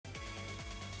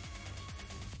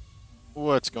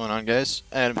What's going on, guys?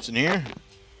 Adamson here.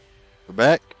 We're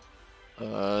back.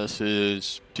 This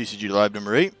is TCG Live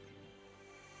number 8.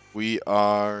 We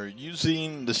are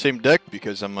using the same deck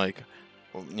because I'm like,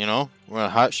 we're on a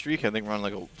hot streak. I think we're on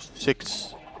like a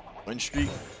 6-win streak.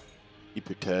 He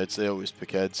picked heads. They always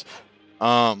pick heads.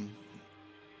 And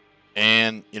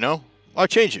I'll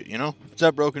change it. If it's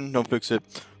not broken, don't fix it.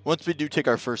 Once we do take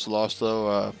our first loss,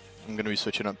 though, I'm gonna be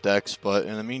switching up decks. But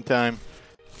in the meantime,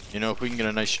 if we can get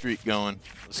a nice streak going,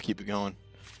 let's keep it going.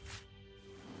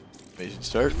 Amazing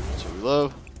start. That's what we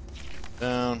love.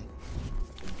 Down.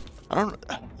 I don't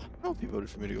know if you voted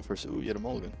for me to go first. Ooh, you had a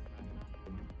mulligan.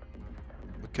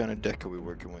 What kind of deck are we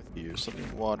working with here?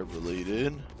 Something water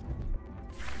related.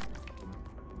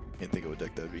 Can't think of what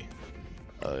deck that'd be.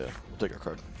 Oh yeah, we'll take our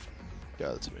card. Yeah,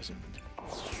 that's amazing.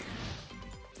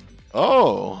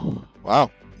 Oh,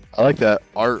 wow. I like that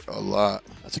art a lot.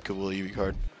 That's a cool Eevee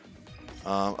card.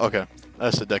 Okay,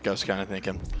 that's the deck I was kind of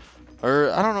thinking.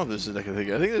 Or, I don't know if this is the deck I think.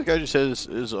 I think this guy just has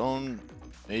his own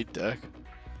made deck.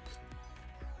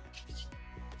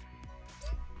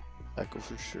 Echo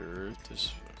for sure.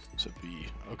 This is a B.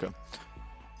 Okay.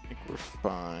 I think we're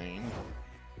fine.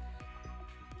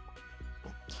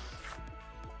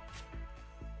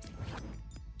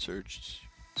 Search.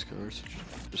 Scars.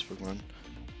 Just Pokemon.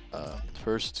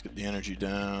 First, let's get the energy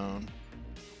down.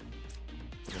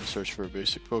 We're going to search for a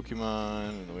basic Pokemon,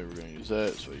 and the way we're going to use that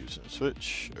is by using a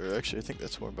switch. Or actually, I think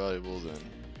that's more valuable than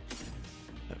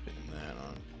having that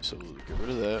on. So we'll get rid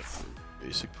of that.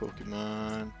 Basic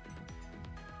Pokemon.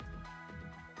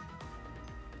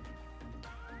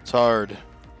 It's hard.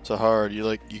 It's a hard.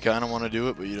 You kind of want to do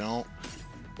it, but you don't.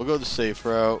 We'll go the safe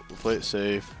route. We'll play it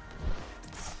safe.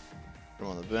 Put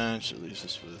him on the bench. It leaves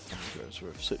us with.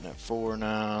 We're sitting at 4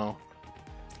 now.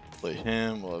 Play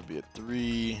him. We'll be at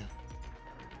 3.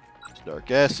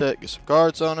 Dark asset, get some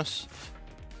cards on us.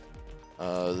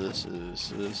 This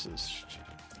is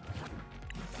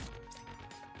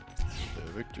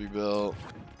the victory belt,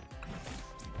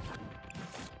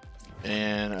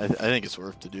 and I think it's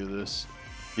worth to do this.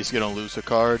 He's gonna lose a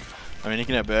card. I mean, he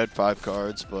can have bad 5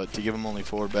 cards, but to give him only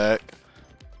 4 back,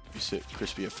 we sit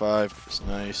Crispy at 5. It's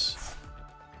nice.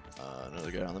 Another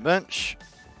guy on the bench,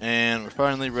 and we're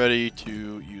finally ready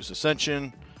to use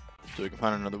Ascension. So we can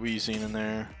find another Weezing in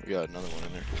there. We got another one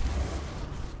in there.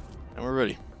 And we're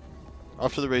ready.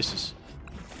 Off to the races.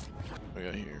 What we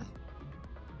got here?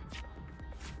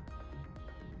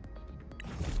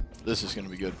 This is going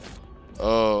to be good.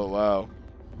 Oh, wow.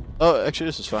 Oh, actually,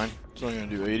 this is fine. It's only going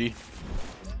to do 80.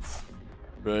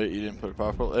 Right, you didn't put a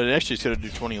powerful. And actually, it's going to do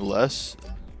 20 less.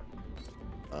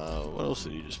 What else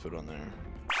did you just put on there?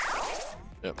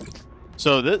 Yep.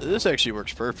 So this actually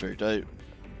works perfect. I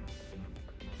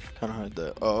kind of had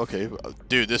that. Oh, okay.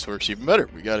 Dude, this works even better.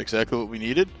 We got exactly what we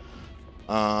needed.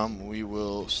 We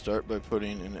will start by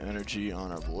putting an energy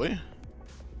on our boy.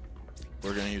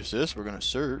 We're going to use this. We're going to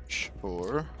search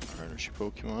for our energy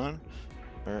Pokemon.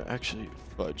 Or actually,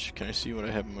 fudge. Can I see what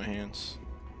I have in my hands?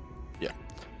 Yeah.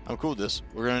 I'm cool with this.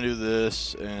 We're going to do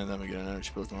this, and then we get an energy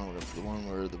Pokemon. We're going to put the one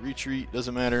where the retreat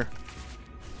doesn't matter.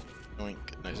 Doink.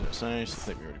 Nice. I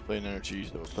think we already played an energy,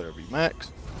 so we'll play our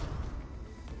VMAX.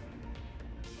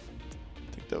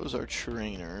 That was our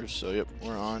trainer, so yep,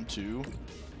 we're on to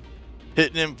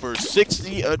hitting him for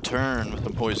 60 a turn with the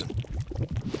poison.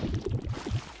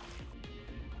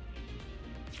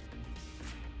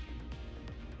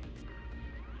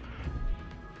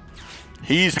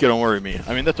 He's gonna worry me.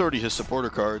 I mean, that's already his supporter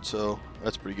card, so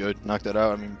that's pretty good. Knock that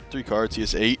out. I mean, 3 cards, he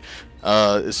has 8.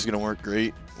 This is gonna work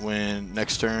great when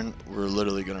next turn we're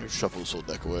literally gonna shuffle this whole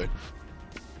deck away.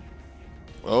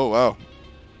 Oh wow,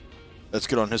 that's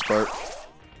good on his part.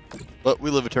 But we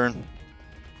live a turn.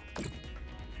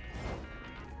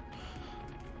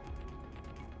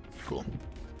 Cool.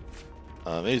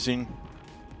 Amazing.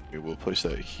 We will place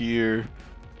that here.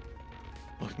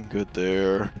 Looking good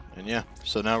there. And yeah,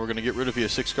 so now we're going to get rid of, he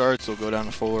has 6 cards, so we'll go down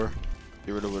to 4.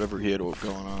 Get rid of whatever he had going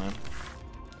on.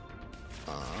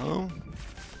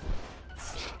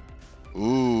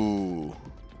 Ooh.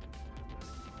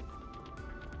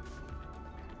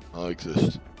 I like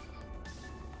this.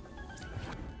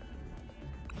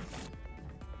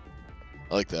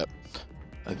 I like that.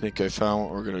 I think I found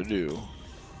what we're gonna do.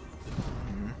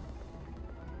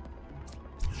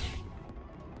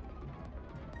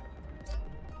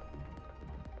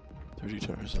 30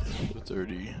 times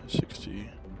 30, 60,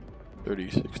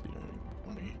 30, 60,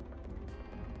 20.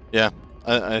 Yeah,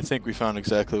 I think we found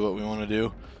exactly what we want to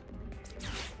do.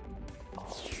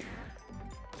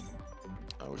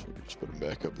 I wish we could just put him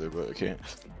back up there, but I can't.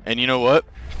 And you know what?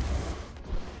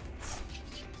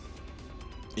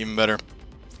 Even better.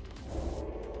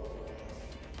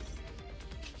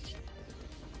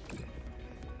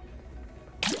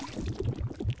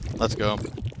 Let's go.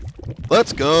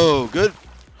 Let's go. Good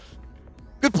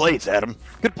plays, Adam.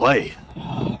 Good play.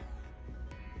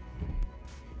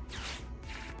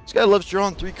 This guy loves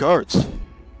drawing 3 cards.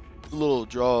 A little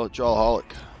drawaholic.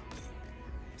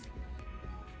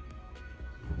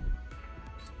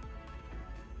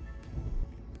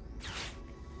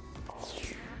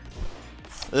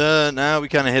 Now we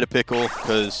kind of hit a pickle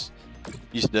because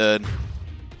he's dead.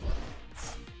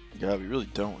 God, we really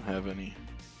don't have any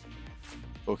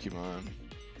Pokemon.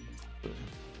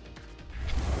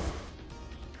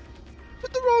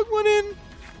 Put the wrong one in.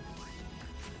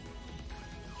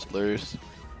 It's hilarious.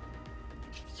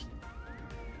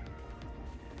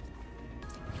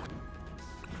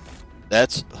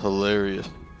 That's hilarious.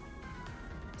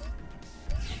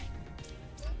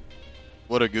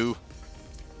 What a goo.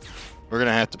 We're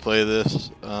gonna have to play this.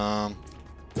 I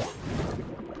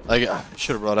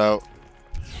should have brought out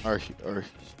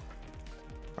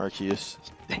Arceus.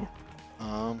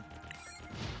 Damn.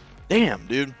 Damn,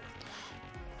 dude.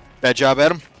 Bad job,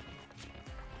 Adam.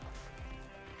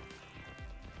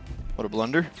 What a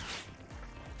blunder.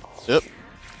 Yep.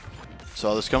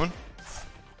 Saw this coming.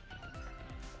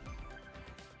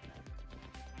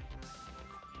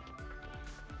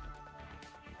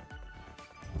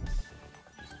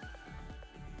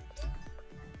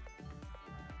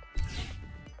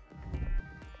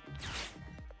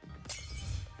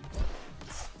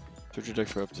 Search your deck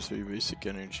for up to 3 basic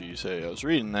energies. Hey, I was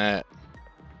reading that.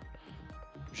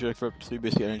 Search your deck for up to 3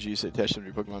 basic energies. Attach them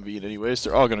to your Pokemon being anyways.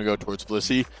 They're all going to go towards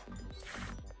Blissey.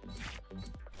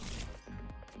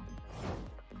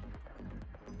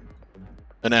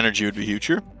 An energy would be huge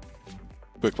here.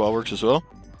 Quick ball works as well.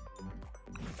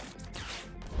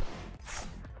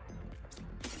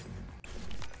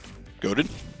 Goaded.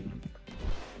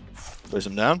 Place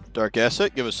him down. Dark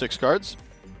Asset. Give us 6 cards.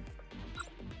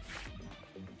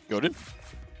 Goaded.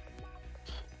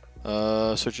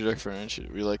 Search your deck for an energy.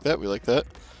 We like that. We like that.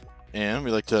 And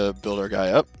we like to build our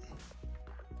guy up.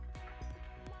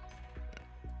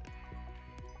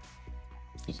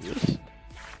 See this?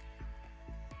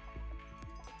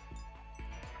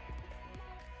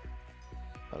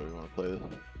 How do we want to play this?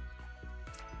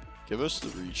 Give us the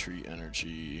retreat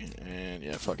energy, and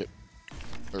yeah, fuck it.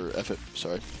 Or F it,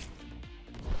 sorry.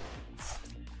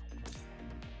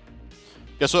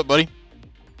 Guess what, buddy?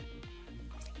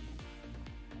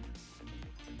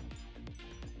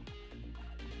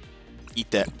 Eat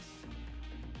that.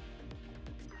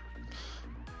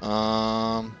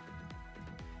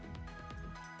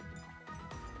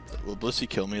 Will Blissey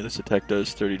kill me? This attack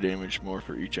does 30 damage more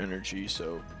for each energy,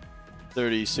 so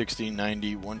 30, 60,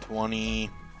 90, 120,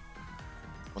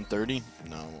 130?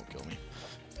 No, it won't kill me.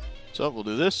 So we'll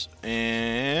do this,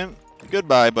 and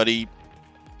goodbye, buddy.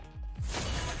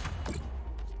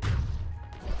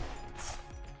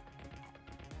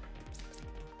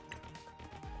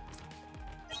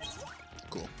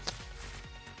 Cool.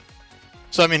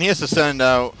 So, I mean, he has to send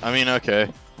out, I mean,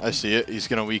 okay, I see it. He's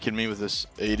going to weaken me with this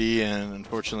 80, and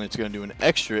unfortunately it's going to do an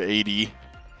extra 80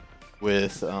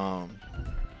 with,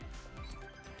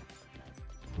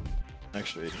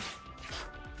 extra 80.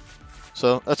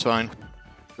 So, that's fine.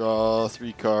 Draw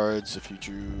 3 cards if you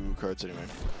drew cards anyway.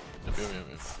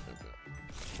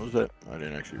 What was that? I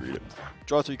didn't actually read it.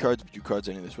 Draw 3 cards if you drew cards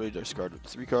any this way. Discard with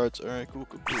 3 cards. Alright, cool.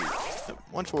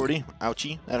 140.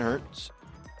 Ouchie. That hurts.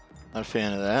 Not a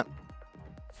fan of that.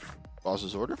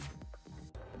 Boss's order.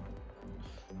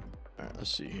 Alright, let's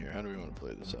see here. How do we want to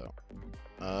play this out?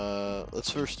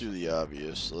 Let's first do the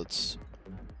obvious. Let's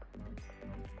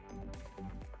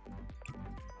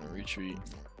retreat.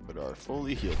 Put our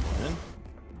fully healed one in.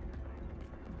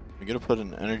 I'm gonna put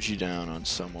an energy down on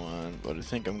someone, but I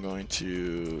think I'm going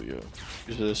to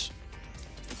use this.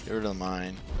 Get rid of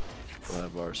mine. We'll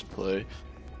have ours to play.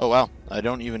 Oh wow, I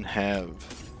don't even have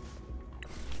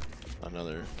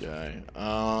another guy.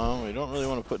 We don't really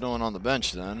want to put no one on the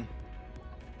bench then.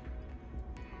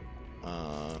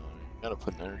 Gotta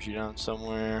put an energy down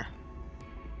somewhere.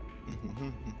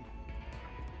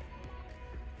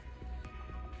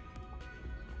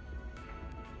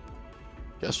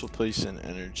 Guess we'll place an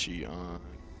energy on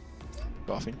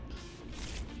Coughing.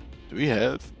 Do we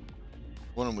have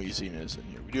one of Weezing is in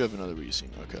here? We do have another Weezing.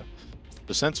 Okay.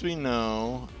 So since we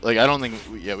know, like, I don't think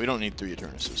we don't need 3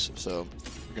 Eternuses, so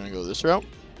we're gonna go this route.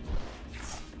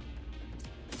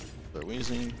 Start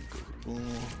Weezing. Cool.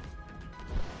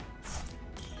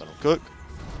 Let him cook.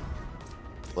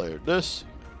 Player this.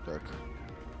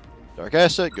 Dark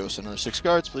Asset. Goes to another 6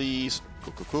 cards, please.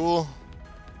 Cool.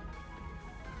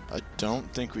 I don't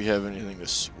think we have anything to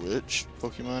switch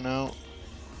Pokemon out.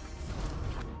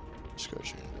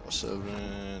 Scratching draw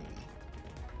 7.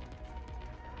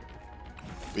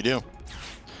 We do.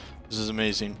 This is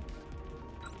amazing.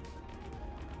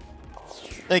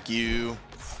 Thank you.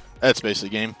 That's basically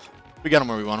the game. We got him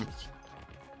where we want him.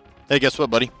 Hey, guess what,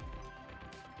 buddy?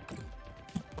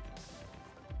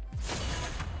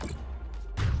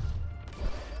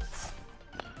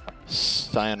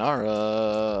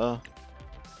 Sayonara.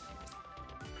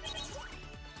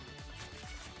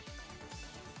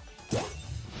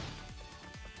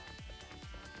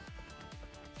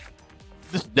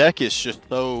 This deck is just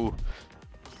so...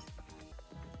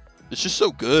 It's just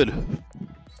so good.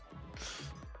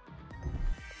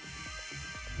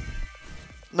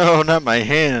 No, not my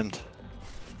hand.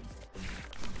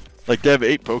 Like, to have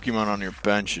 8 Pokemon on your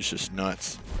bench is just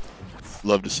nuts.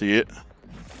 Love to see it.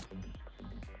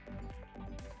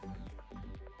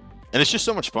 And it's just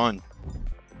so much fun.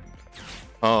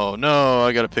 Oh, no,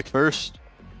 I gotta pick first.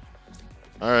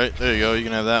 Alright, there you go. You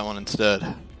can have that one instead.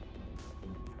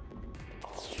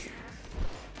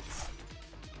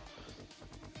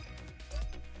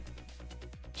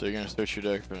 So you're gonna search your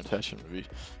deck for an attachment maybe.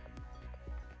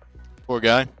 Poor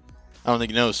guy. I don't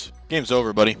think he knows. Game's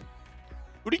over, buddy.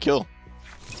 Who'd he kill?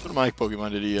 What of my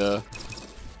Pokemon did he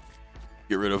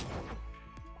get rid of?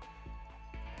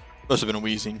 Must have been a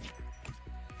Weezing.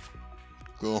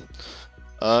 Cool.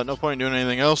 No point in doing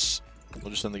anything else.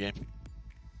 We'll just end the game.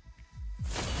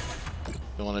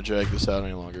 Don't want to drag this out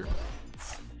any longer.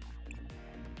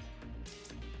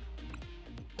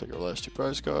 Take our last 2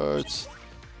 prize cards.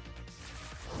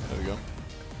 There we go.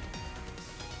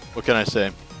 What can I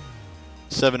say?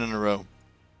 7 in a row.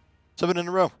 7 in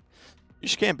a row. You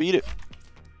just can't beat it.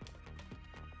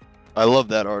 I love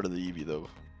that art of the Eevee, though.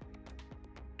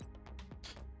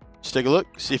 Let's take a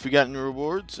look, see if we got any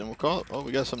rewards, and we'll call it. Oh,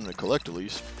 we got something to collect at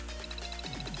least.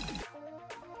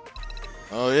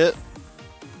 Oh, yeah.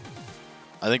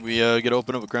 I think we get to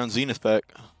open up a Ground Zenith pack.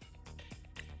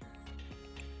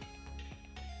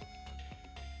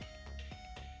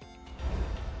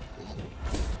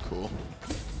 Cool.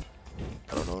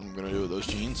 I don't know what I'm going to do with those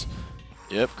jeans.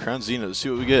 Yep, Crown Zenith. Let's see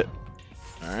what we get.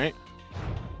 Alright.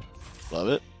 Love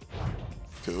it.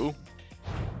 Cool.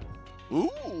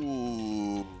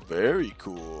 Ooh, very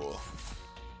cool.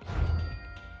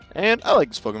 And I like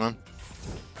this Pokemon.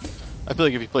 I feel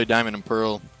like if you play Diamond and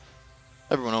Pearl,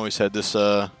 everyone always had this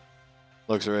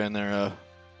Luxray in their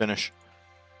finish.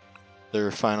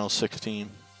 Their final 16.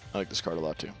 I like this card a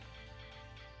lot too.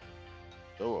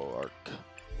 Zoroark.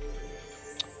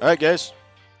 Alright guys,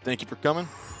 thank you for coming,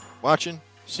 watching,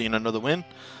 seeing another win.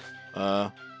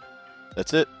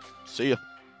 That's it. See ya.